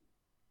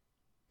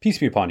Peace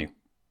be upon you.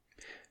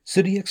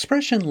 So the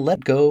expression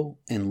let go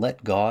and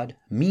let God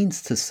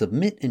means to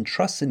submit and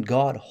trust in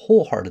God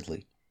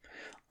wholeheartedly.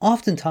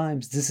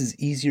 Oftentimes, this is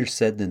easier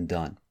said than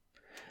done.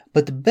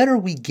 But the better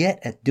we get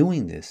at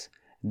doing this,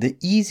 the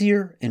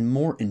easier and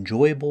more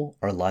enjoyable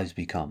our lives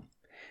become.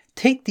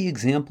 Take the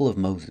example of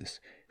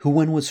Moses, who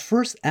when was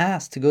first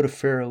asked to go to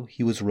Pharaoh,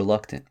 he was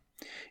reluctant.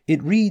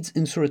 It reads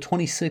in Surah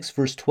 26,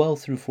 verse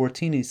 12 through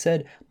 14, he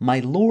said, "My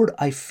Lord,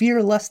 I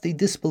fear lest they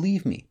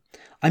disbelieve me.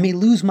 I may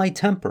lose my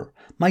temper.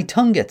 My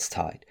tongue gets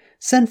tied.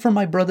 Send for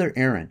my brother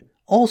Aaron.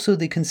 Also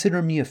they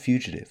consider me a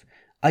fugitive.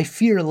 I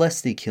fear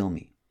lest they kill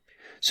me."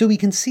 So we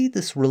can see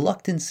this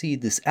reluctancy,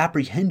 this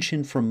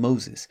apprehension from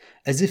Moses,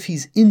 as if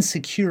he's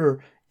insecure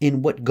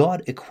in what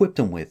God equipped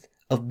him with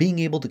of being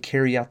able to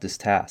carry out this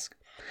task.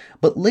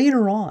 But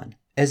later on,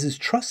 as his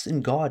trust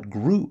in God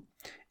grew,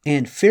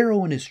 and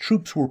Pharaoh and his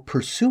troops were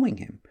pursuing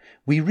him,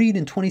 we read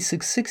in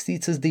 26:60,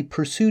 it says they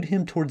pursued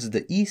him towards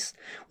the east.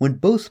 When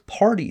both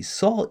parties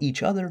saw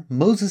each other,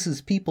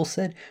 Moses' people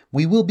said,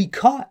 "We will be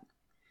caught."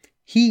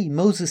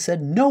 Moses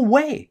said, "No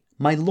way,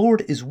 my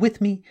Lord is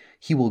with me,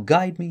 he will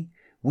guide me."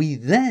 We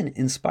then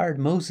inspired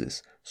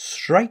Moses,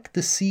 "Strike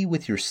the sea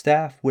with your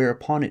staff,"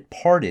 whereupon it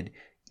parted.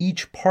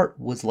 Each part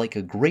was like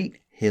a great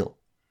hill.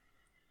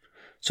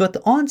 So at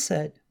the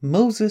onset,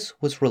 Moses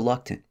was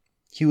reluctant.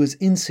 He was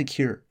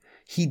insecure.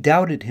 He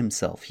doubted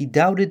himself. He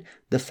doubted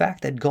the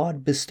fact that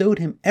God bestowed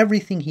him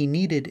everything he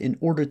needed in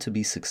order to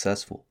be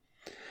successful.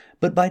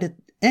 But by the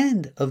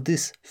end of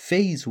this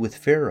phase with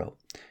Pharaoh,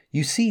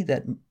 you see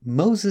that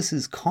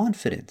Moses'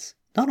 confidence,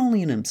 not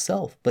only in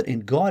himself, but in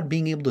God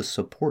being able to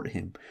support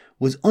him,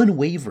 was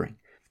unwavering,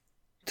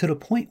 to the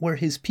point where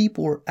his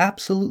people were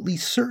absolutely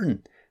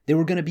certain they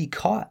were going to be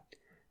caught,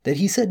 that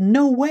he said,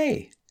 "No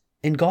way."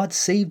 And God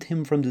saved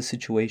him from the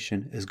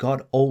situation, as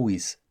God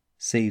always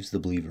saves the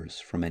believers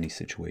from any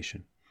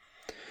situation.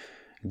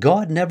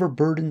 God never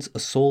burdens a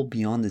soul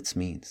beyond its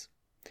means.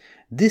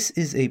 This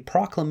is a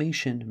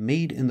proclamation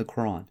made in the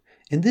Quran,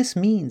 and this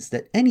means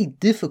that any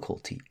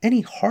difficulty,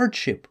 any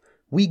hardship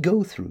we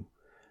go through,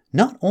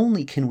 not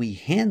only can we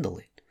handle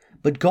it,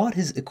 but God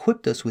has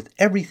equipped us with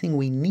everything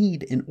we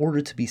need in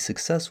order to be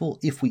successful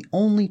if we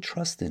only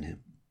trust in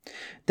Him.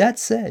 That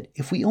said,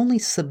 if we only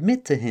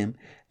submit to Him,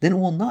 then it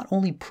will not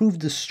only prove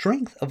the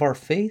strength of our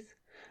faith,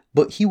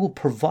 but He will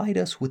provide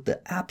us with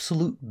the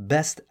absolute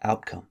best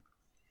outcome.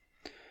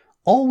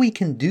 All we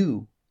can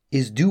do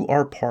is do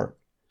our part,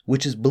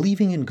 which is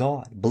believing in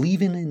God,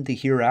 believing in the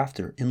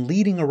hereafter, and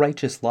leading a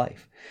righteous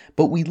life.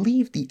 But we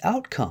leave the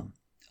outcome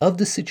of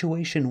the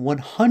situation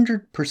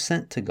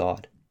 100% to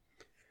God.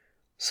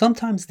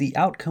 Sometimes the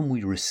outcome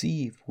we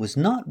receive was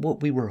not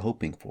what we were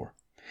hoping for.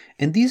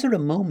 And these are the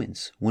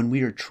moments when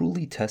we are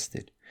truly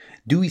tested.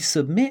 Do we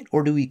submit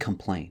or do we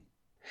complain?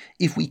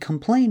 If we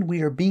complain,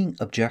 we are being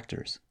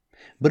objectors.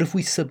 But if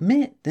we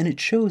submit, then it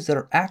shows that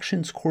our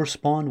actions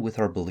correspond with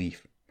our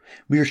belief.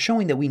 We are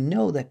showing that we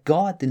know that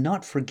God did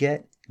not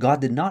forget,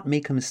 God did not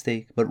make a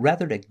mistake, but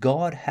rather that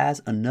God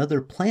has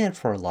another plan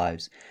for our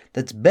lives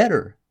that's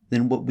better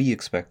than what we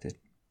expected.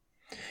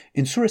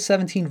 In Surah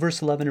 17,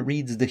 verse 11, it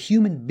reads, "The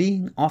human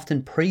being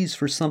often prays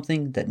for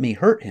something that may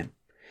hurt him,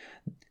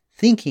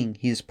 thinking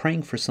he is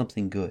praying for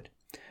something good.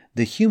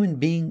 The human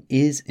being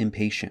is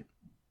impatient."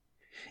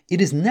 It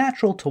is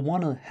natural to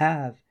want to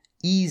have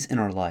ease in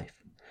our life.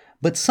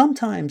 But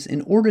sometimes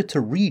in order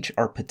to reach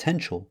our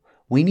potential,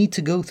 we need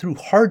to go through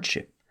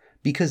hardship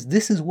because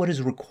this is what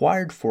is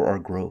required for our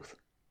growth.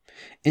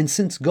 And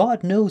since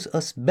God knows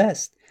us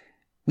best,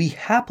 we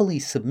happily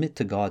submit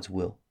to God's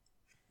will.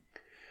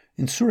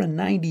 In Surah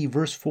 90,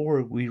 verse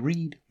 4, we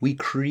read, "We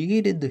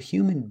created the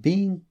human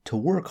being to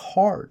work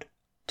hard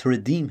to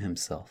redeem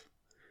himself."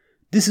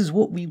 This is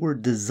what we were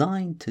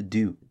designed to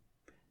do.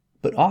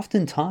 But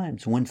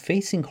oftentimes, when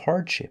facing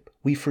hardship,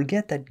 we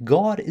forget that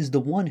God is the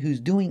one who's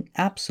doing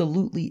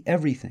absolutely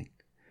everything.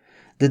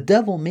 The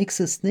devil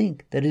makes us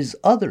think that it is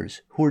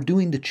others who are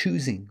doing the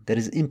choosing that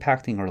is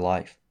impacting our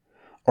life.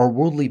 Our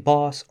worldly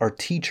boss, our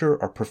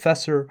teacher, our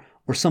professor,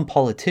 or some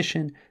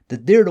politician,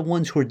 that they're the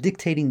ones who are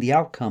dictating the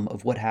outcome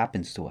of what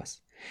happens to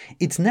us.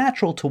 It's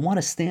natural to want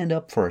to stand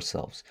up for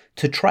ourselves,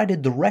 to try to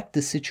direct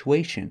the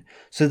situation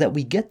so that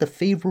we get the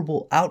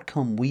favorable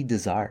outcome we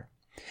desire.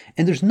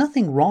 And there's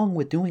nothing wrong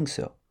with doing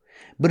so.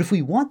 But if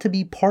we want to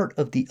be part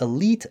of the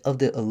elite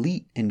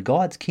in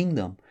God's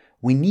kingdom,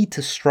 we need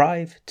to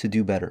strive to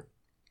do better.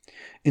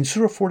 In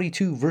Surah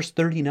 42, verse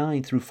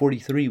 39 through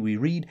 43, we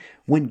read,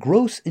 "When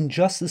gross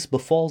injustice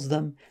befalls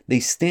them, they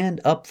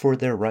stand up for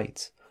their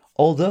rights.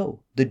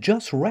 Although the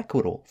just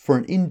requital for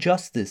an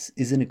injustice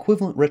is an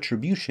equivalent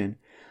retribution,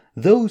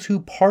 those who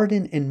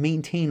pardon and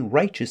maintain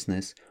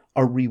righteousness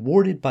are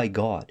rewarded by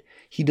God.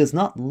 He does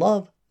not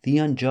love the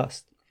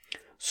unjust.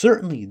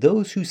 Certainly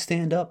those who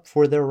stand up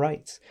for their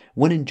rights,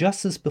 when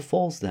injustice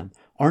befalls them,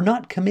 are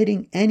not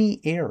committing any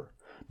error.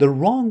 The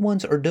wrong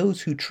ones are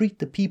those who treat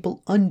the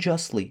people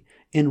unjustly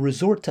and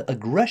resort to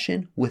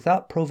aggression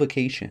without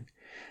provocation.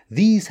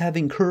 These have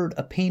incurred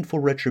a painful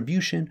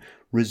retribution,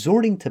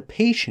 resorting to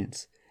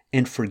patience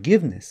and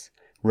forgiveness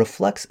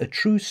reflects a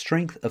true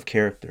strength of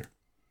character.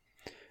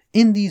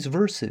 In these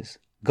verses,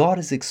 God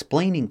is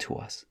explaining to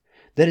us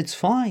that it's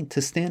fine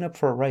to stand up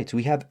for our rights.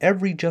 We have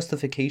every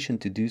justification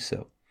to do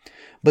so.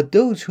 But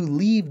those who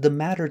leave the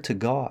matter to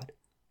God,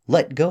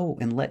 let go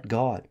and let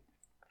God,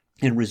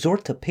 and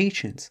resort to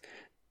patience,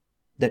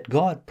 that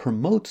God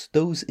promotes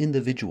those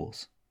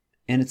individuals.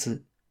 And it's a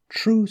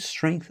true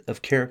strength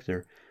of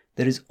character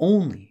that is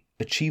only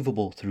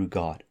achievable through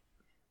God.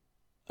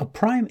 A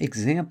prime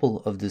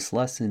example of this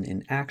lesson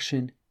in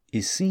action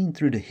is seen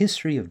through the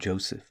history of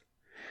Joseph.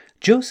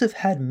 Joseph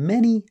had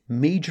many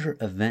major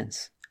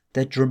events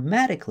that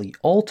dramatically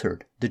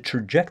altered the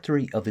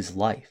trajectory of his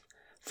life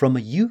from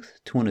a youth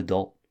to an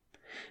adult.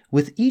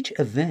 With each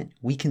event,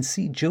 we can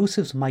see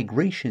Joseph's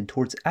migration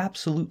towards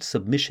absolute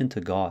submission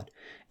to God,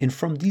 and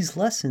from these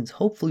lessons,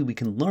 hopefully we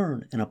can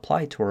learn and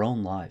apply to our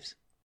own lives.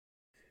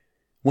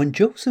 When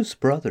Joseph's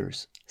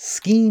brothers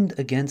schemed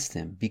against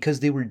him because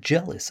they were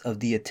jealous of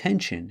the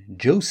attention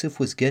Joseph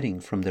was getting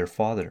from their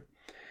father,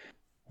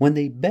 when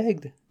they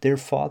begged their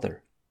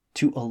father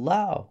to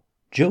allow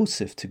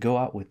Joseph to go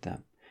out with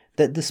them,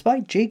 that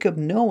despite Jacob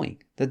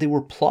knowing that they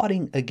were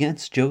plotting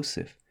against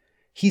Joseph,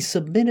 he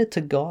submitted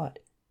to God.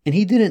 And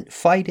he didn't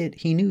fight it.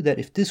 He knew that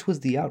if this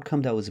was the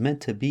outcome that was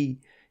meant to be,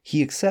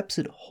 he accepts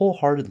it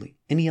wholeheartedly.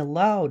 And he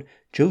allowed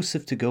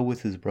Joseph to go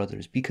with his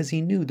brothers because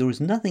he knew there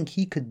was nothing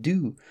he could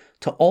do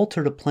to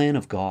alter the plan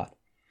of God.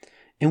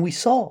 And we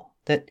saw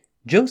that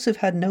Joseph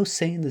had no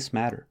say in this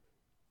matter.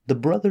 The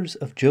brothers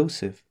of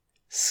Joseph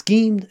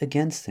schemed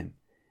against him,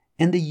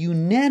 and they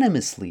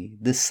unanimously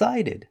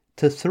decided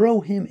to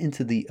throw him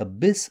into the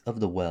abyss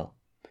of the well.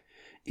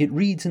 It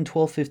reads in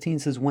 12:15,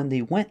 says, when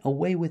they went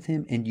away with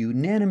him and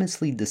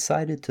unanimously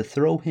decided to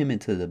throw him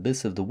into the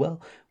abyss of the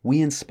well,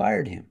 we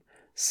inspired him.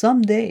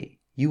 Someday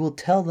you will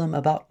tell them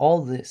about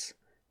all this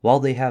while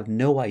they have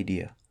no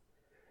idea.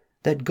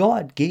 That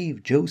God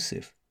gave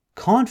Joseph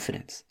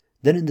confidence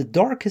that in the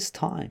darkest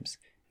times,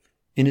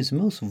 in his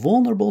most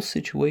vulnerable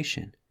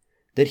situation,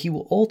 that he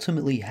will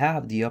ultimately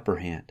have the upper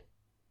hand.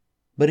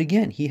 But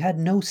again, he had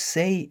no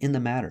say in the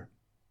matter.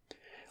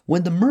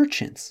 When the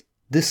merchants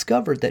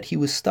discovered that he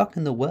was stuck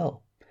in the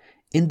well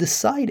and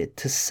decided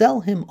to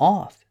sell him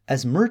off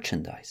as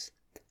merchandise,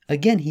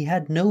 again, he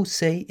had no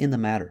say in the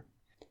matter.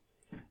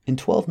 In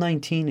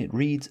 12:19 it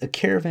reads, a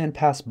caravan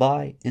passed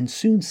by and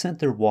soon sent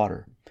their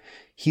water.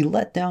 He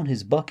let down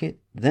his bucket,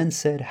 then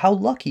said, how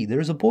lucky,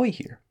 there's a boy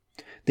here.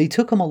 They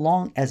took him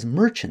along as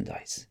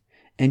merchandise,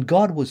 and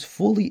God was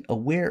fully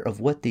aware of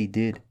what they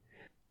did.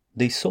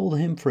 They sold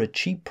him for a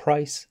cheap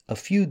price, a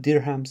few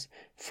dirhams,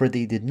 for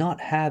they did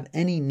not have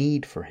any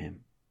need for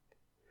him.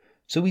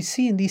 So we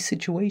see in these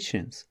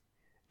situations,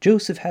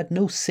 Joseph had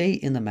no say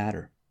in the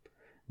matter.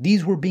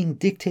 These were being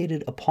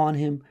dictated upon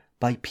him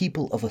by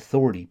people of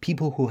authority,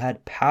 people who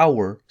had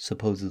power,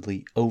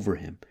 supposedly, over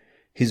him.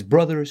 His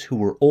brothers who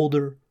were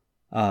older,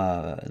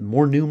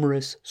 more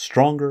numerous,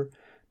 stronger,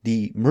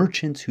 the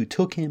merchants who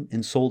took him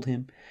and sold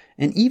him,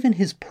 and even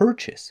his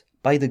purchase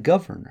by the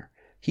governor.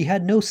 He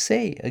had no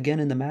say again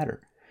in the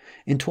matter.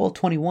 In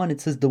 12:21 it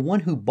says, the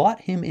one who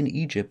bought him in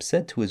Egypt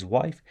said to his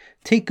wife,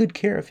 take good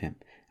care of him.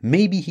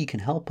 Maybe he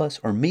can help us,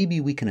 or maybe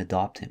we can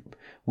adopt him.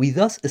 We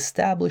thus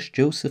established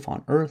Joseph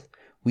on earth.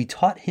 We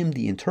taught him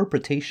the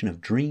interpretation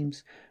of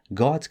dreams.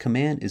 God's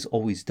command is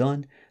always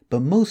done,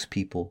 but most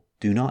people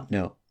do not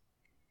know.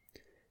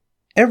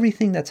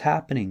 Everything that's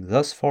happening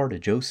thus far to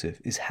Joseph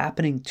is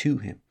happening to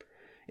him.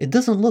 It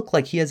doesn't look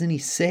like he has any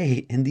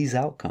say in these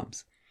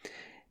outcomes.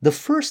 The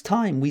first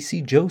time we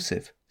see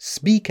Joseph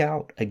speak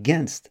out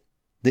against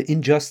the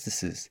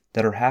injustices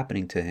that are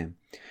happening to him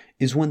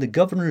is when the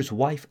governor's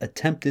wife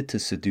attempted to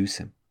seduce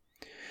him.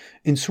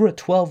 In Surah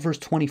 12, verse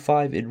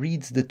 25, it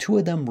reads, the two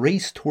of them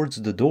raced towards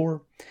the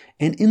door,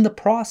 and in the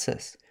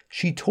process,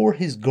 she tore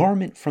his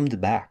garment from the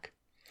back.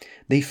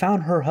 They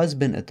found her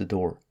husband at the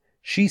door.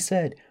 She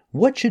said,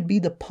 what should be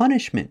the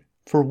punishment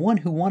for one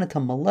who wanted to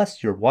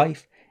molest your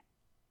wife,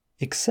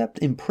 except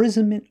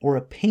imprisonment or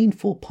a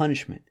painful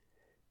punishment?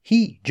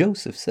 He,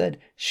 Joseph, said,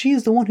 she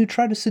is the one who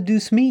tried to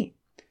seduce me.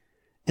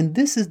 And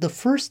this is the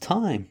first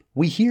time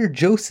we hear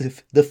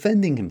Joseph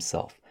defending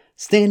himself,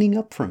 standing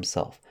up for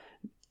himself,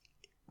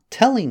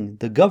 telling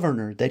the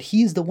governor that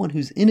he is the one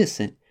who's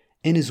innocent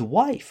and his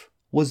wife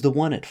was the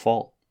one at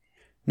fault.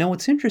 Now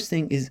what's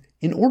interesting is,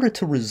 in order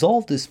to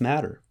resolve this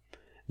matter,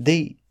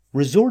 they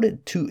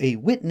resorted to a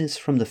witness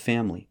from the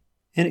family.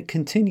 And it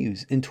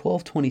continues in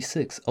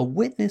 12:26, a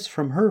witness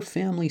from her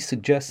family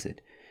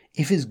suggested,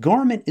 if his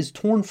garment is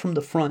torn from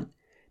the front,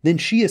 then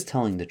she is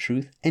telling the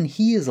truth and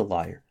he is a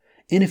liar.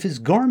 And if his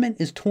garment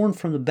is torn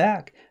from the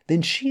back,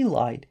 then she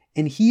lied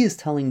and he is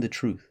telling the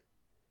truth.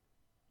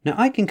 Now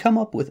I can come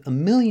up with a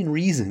million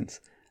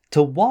reasons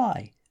to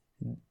why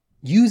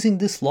using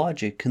this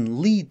logic can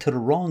lead to the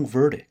wrong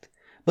verdict.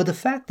 But the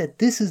fact that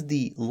this is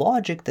the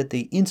logic that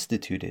they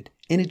instituted,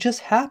 and it just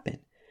happened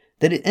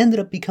that it ended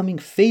up becoming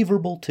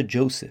favorable to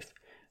Joseph.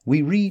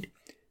 We read,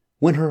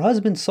 when her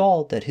husband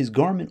saw that his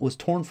garment was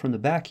torn from the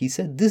back, he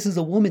said, this is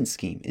a woman's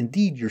scheme.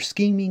 Indeed, your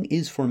scheming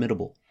is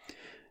formidable.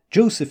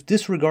 Joseph,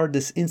 disregard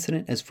this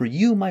incident. As for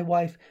you, my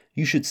wife,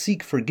 you should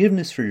seek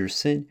forgiveness for your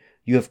sin.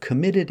 You have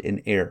committed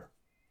an error.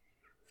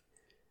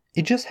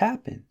 It just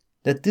happened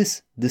that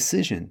this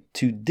decision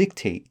to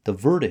dictate the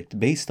verdict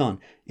based on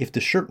if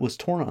the shirt was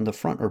torn on the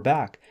front or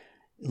back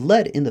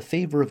led in the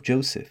favor of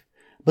Joseph.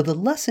 But the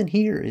lesson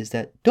here is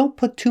that don't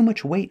put too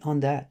much weight on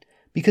that,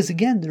 because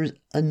again, there's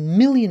a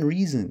million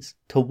reasons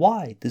to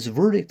why this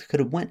verdict could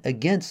have went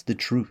against the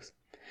truth.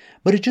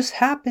 But it just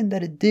happened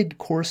that it did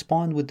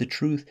correspond with the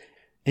truth,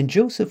 and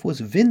Joseph was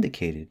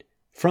vindicated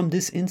from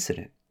this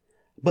incident.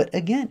 But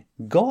again,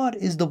 God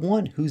is the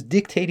one who's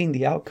dictating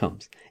the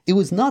outcomes. It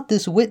was not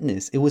this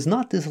witness. It was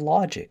not this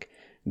logic.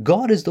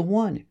 God is the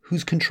one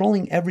who's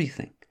controlling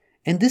everything.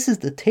 And this is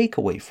the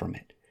takeaway from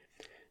it.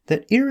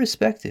 That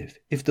irrespective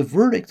if the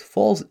verdict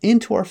falls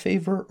into our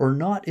favor or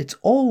not, it's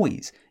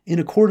always in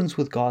accordance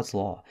with God's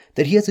law.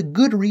 That He has a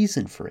good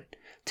reason for it.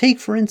 Take,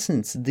 for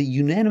instance, the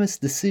unanimous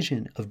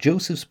decision of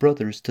Joseph's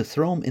brothers to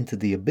throw him into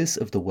the abyss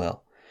of the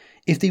well.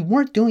 If they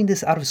weren't doing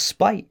this out of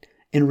spite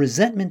and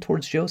resentment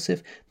towards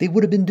Joseph, they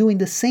would have been doing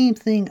the same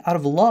thing out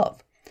of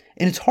love.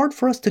 And it's hard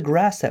for us to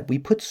grasp that. We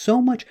put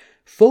so much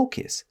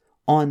focus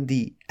on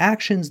the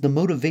actions, the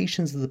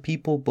motivations of the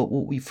people, but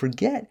what we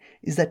forget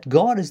is that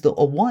God is the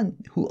one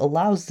who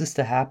allows this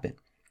to happen.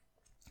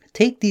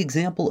 Take the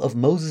example of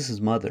Moses'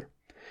 mother,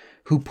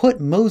 who put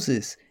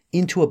Moses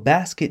into a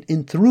basket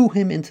and threw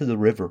him into the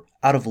river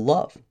out of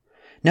love.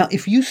 Now,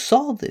 if you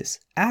saw this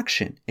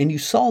action and you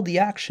saw the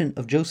action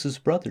of Joseph's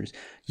brothers,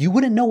 you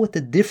wouldn't know what the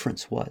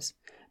difference was.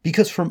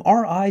 Because from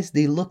our eyes,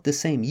 they look the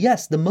same.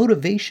 Yes, the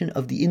motivation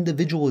of the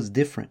individual is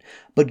different,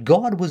 but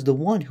God was the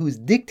one who is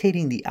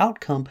dictating the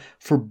outcome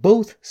for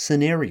both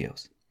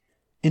scenarios.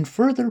 And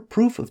further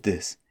proof of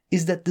this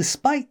is that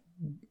despite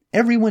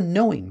everyone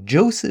knowing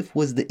Joseph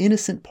was the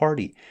innocent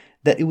party,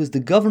 that it was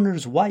the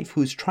governor's wife who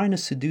was trying to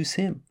seduce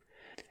him,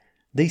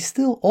 they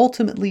still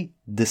ultimately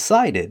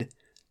decided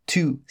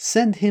to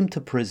send him to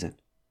prison.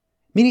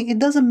 Meaning it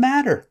doesn't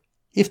matter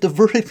if the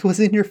verdict was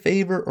in your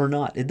favor or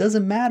not. It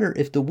doesn't matter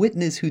if the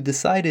witness who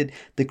decided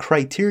the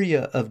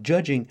criteria of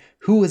judging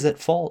who was at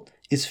fault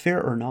is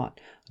fair or not.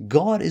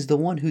 God is the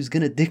one who's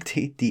going to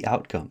dictate the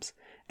outcomes.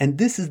 And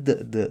this is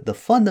the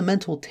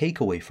fundamental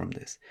takeaway from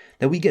this,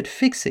 that we get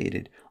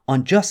fixated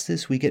on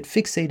justice, we get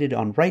fixated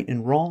on right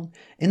and wrong.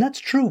 And that's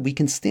true, we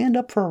can stand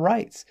up for our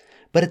rights.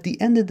 But at the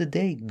end of the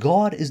day,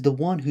 God is the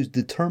one who's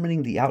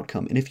determining the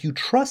outcome. And if you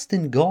trust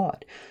in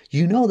God,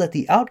 you know that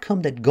the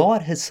outcome that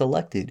God has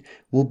selected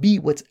will be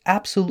what's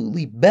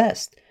absolutely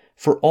best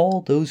for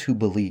all those who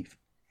believe.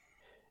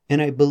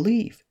 And I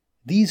believe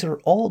these are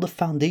all the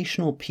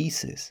foundational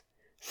pieces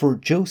for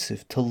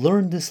Joseph to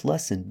learn this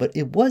lesson, but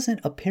it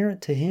wasn't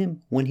apparent to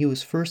him when he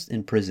was first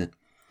in prison.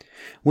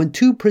 When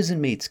two prison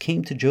mates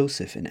came to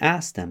Joseph and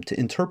asked them to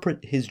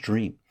interpret his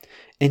dream,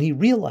 and he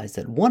realized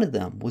that one of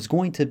them was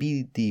going to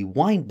be the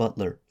wine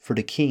butler for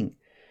the king,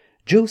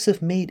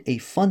 Joseph made a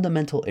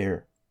fundamental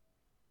error.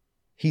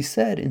 He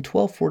said in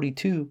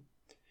 1242,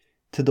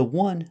 to the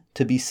one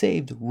to be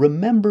saved,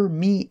 remember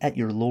me at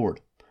your Lord.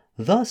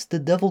 Thus the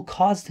devil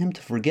caused him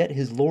to forget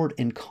his Lord,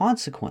 and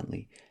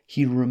consequently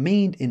he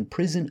remained in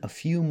prison a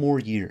few more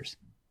years.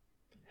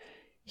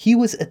 He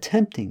was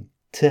attempting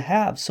to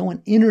have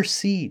someone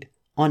intercede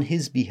on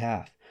his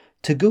behalf,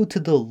 to go to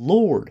the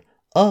Lord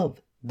of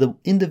the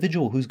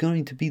individual who's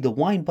going to be the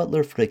wine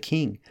butler for the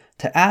king,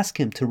 to ask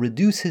him to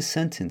reduce his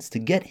sentence, to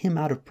get him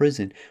out of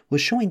prison,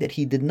 was showing that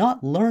he did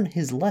not learn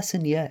his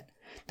lesson yet,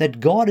 that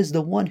God is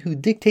the one who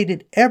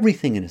dictated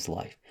everything in his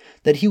life,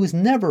 that he was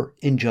never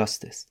in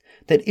justice,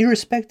 that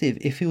irrespective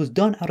if it was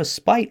done out of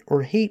spite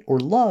or hate or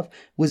love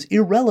was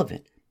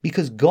irrelevant,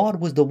 because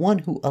God was the one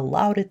who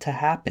allowed it to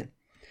happen.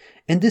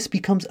 And this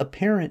becomes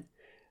apparent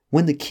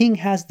when the king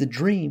has the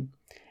dream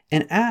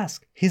and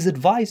asks his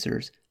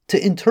advisors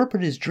to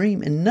interpret his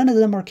dream, and none of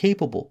them are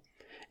capable.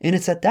 And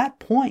it's at that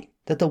point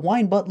that the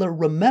wine butler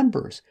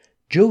remembers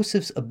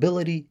Joseph's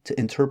ability to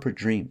interpret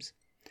dreams.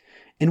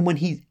 And when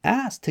he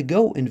asked to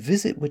go and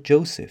visit with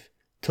Joseph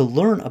to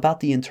learn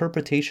about the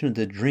interpretation of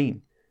the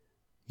dream,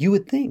 you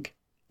would think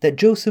that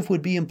Joseph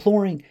would be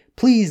imploring,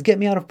 please get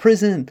me out of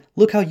prison.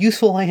 Look how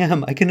useful I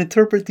am. I can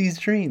interpret these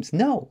dreams.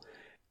 No.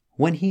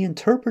 When he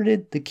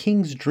interpreted the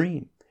king's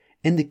dream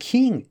and the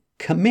king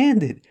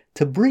commanded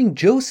to bring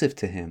Joseph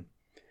to him,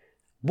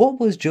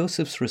 what was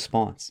Joseph's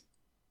response?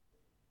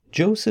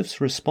 Joseph's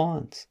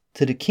response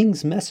to the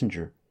king's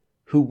messenger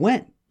who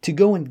went to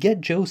go and get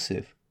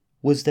Joseph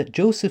was that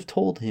Joseph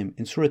told him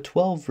in Surah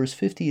 12 verse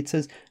 50, it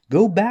says,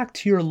 go back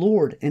to your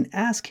Lord and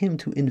ask him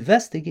to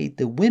investigate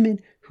the women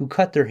who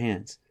cut their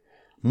hands.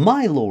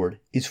 My Lord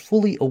is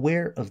fully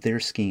aware of their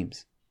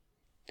schemes.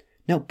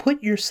 Now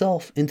put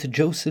yourself into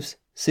Joseph's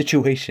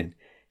situation.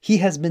 He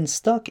has been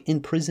stuck in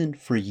prison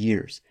for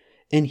years.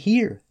 And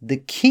here the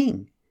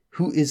king,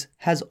 who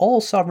has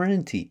all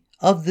sovereignty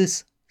of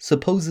this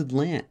supposed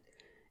land,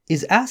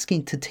 is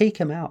asking to take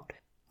him out.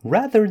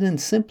 Rather than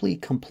simply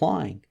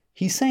complying,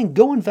 he's saying,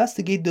 go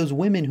investigate those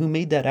women who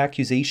made that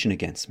accusation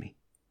against me.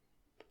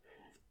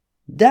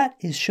 That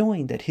is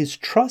showing that his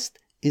trust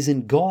is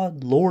in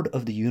God, Lord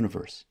of the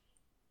universe.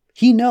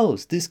 He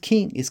knows this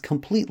king is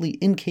completely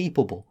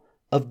incapable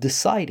of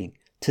deciding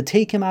to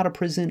take him out of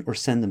prison or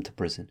send him to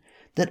prison,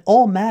 that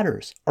all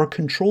matters are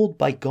controlled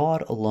by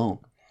God alone.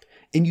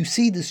 And you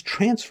see this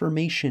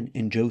transformation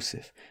in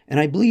Joseph. And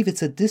I believe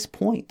it's at this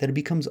point that it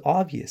becomes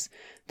obvious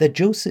that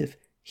Joseph,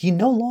 he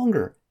no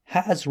longer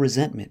has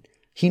resentment.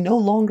 He no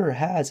longer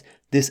has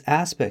this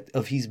aspect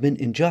of he's been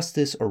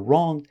injustice or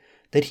wronged,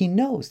 that he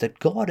knows that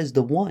God is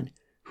the one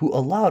who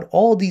allowed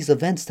all these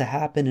events to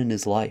happen in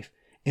his life.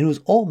 And it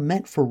was all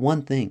meant for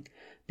one thing.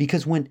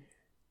 Because when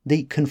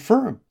they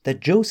confirm that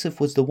Joseph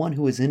was the one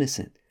who was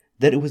innocent,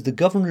 that it was the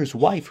governor's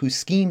wife who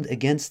schemed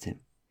against him,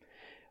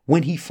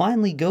 when he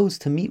finally goes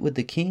to meet with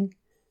the king,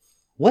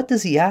 what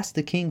does he ask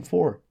the king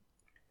for?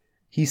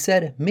 He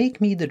said, "Make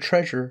me the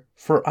treasurer,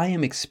 for I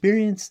am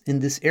experienced in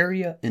this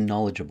area and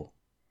knowledgeable."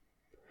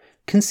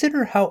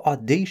 Consider how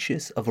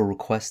audacious of a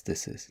request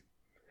this is.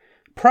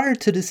 Prior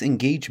to this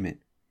engagement,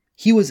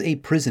 he was a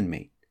prison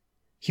mate.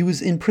 He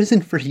was in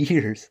prison for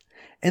years.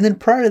 And then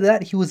prior to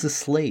that, he was a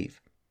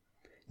slave.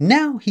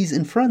 Now he's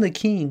in front of the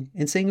king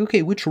and saying,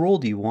 okay, which role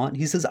do you want?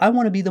 He says, I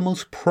want to be the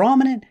most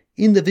prominent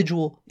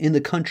individual in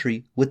the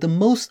country with the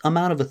most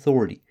amount of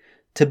authority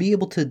to be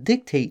able to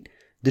dictate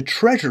the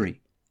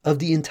treasury of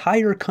the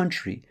entire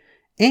country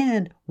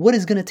and what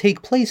is going to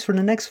take place for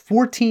the next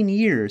 14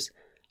 years.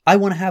 I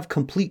want to have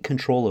complete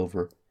control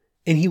over.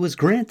 And he was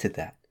granted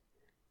that.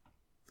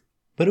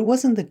 But it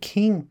wasn't the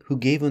king who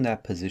gave him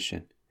that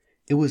position.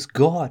 It was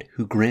God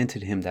who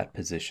granted him that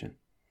position.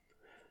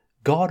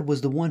 God was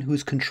the one who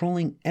was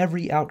controlling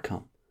every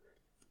outcome.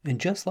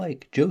 And just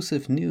like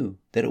Joseph knew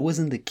that it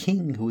wasn't the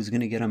king who was going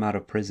to get him out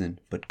of prison,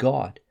 but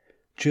God,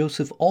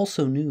 Joseph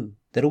also knew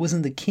that it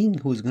wasn't the king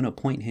who was going to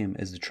appoint him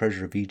as the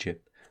treasurer of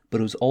Egypt,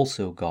 but it was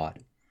also God.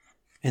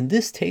 And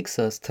this takes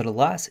us to the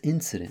last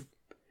incident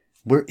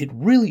where it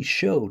really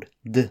showed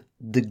the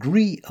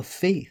degree of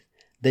faith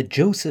that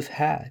Joseph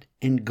had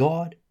in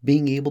God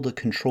being able to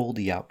control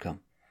the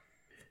outcome.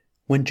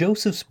 When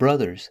Joseph's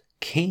brothers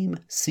came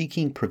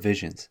seeking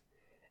provisions,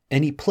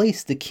 and he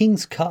placed the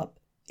king's cup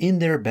in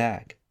their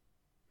bag,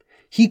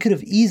 he could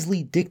have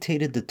easily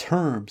dictated the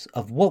terms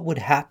of what would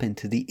happen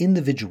to the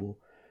individual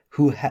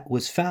who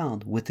was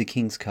found with the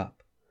king's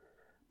cup.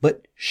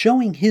 But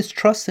showing his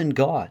trust in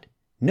God,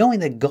 knowing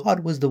that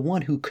God was the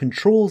one who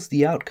controls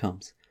the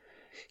outcomes,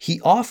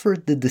 he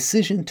offered the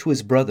decision to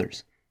his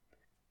brothers.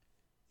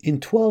 In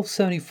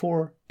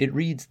 1274, it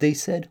reads, they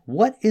said,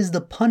 "What is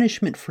the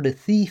punishment for the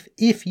thief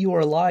if you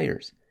are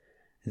liars?"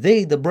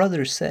 They, the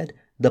brothers, said,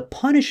 "The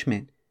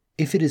punishment,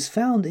 if it is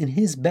found in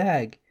his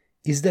bag,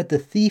 is that the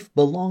thief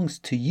belongs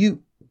to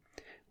you.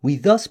 We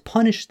thus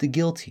punish the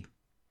guilty."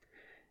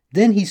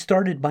 Then he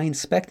started by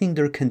inspecting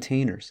their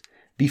containers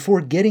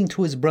before getting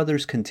to his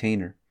brother's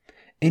container,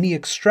 and he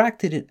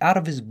extracted it out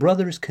of his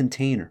brother's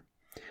container.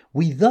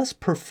 We thus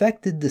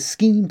perfected the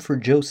scheme for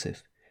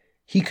Joseph.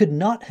 He could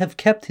not have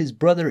kept his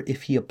brother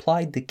if he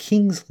applied the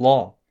king's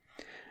law.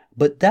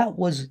 But that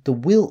was the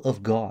will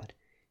of God.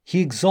 He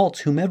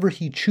exalts whomever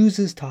he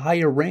chooses to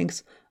higher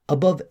ranks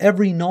above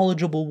every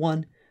knowledgeable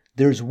one.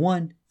 There's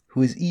one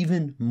who is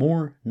even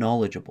more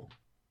knowledgeable.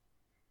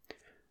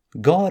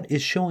 God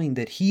is showing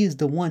that he is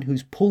the one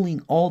who's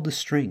pulling all the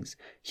strings.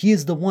 He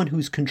is the one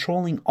who's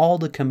controlling all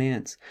the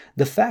commands.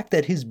 The fact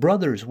that his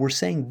brothers were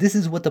saying this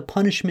is what the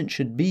punishment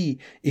should be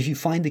if you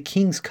find the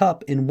king's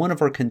cup in one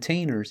of our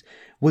containers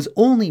was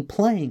only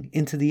playing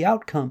into the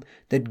outcome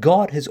that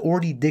God has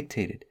already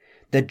dictated,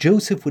 that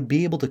Joseph would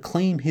be able to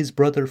claim his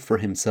brother for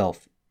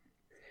himself,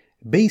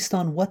 based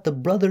on what the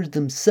brothers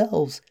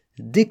themselves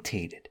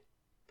dictated.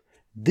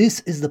 This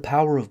is the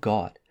power of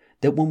God,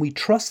 that when we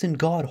trust in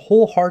God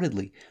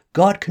wholeheartedly,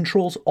 God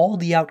controls all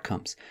the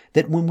outcomes.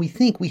 That when we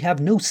think we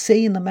have no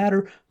say in the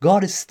matter,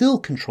 God is still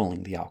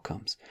controlling the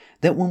outcomes.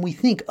 That when we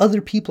think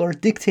other people are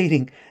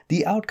dictating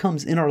the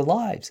outcomes in our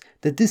lives,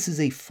 that this is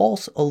a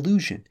false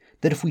illusion.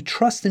 That if we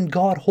trust in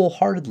God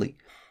wholeheartedly,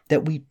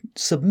 that we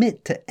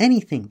submit to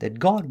anything that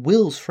God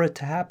wills for it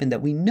to happen,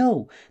 that we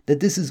know that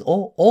this is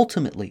all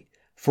ultimately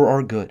for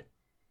our good.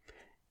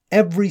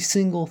 Every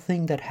single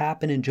thing that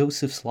happened in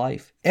Joseph's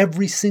life,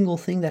 every single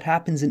thing that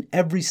happens in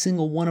every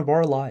single one of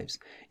our lives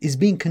is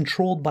being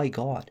controlled by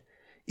God.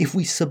 If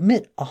we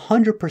submit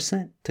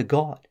 100% to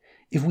God,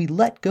 if we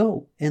let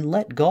go and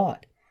let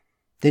God,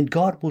 then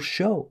God will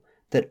show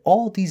that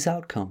all these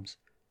outcomes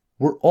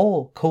were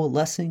all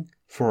coalescing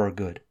for our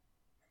good.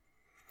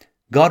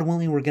 God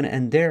willing, we're going to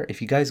end there.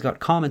 If you guys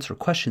got comments or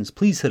questions,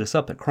 please hit us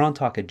up at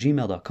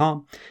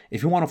QuranTalk@gmail.com.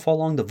 If you want to follow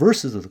along the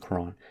verses of the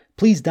Quran,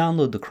 please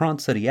download the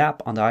Quran Study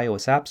app on the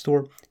iOS App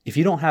Store. If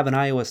you don't have an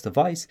iOS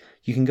device,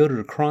 you can go to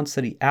the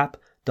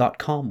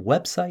QuranStudyApp.com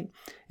website.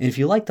 And if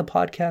you like the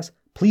podcast,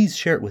 please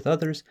share it with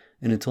others.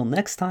 And until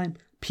next time,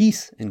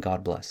 peace and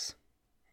God bless.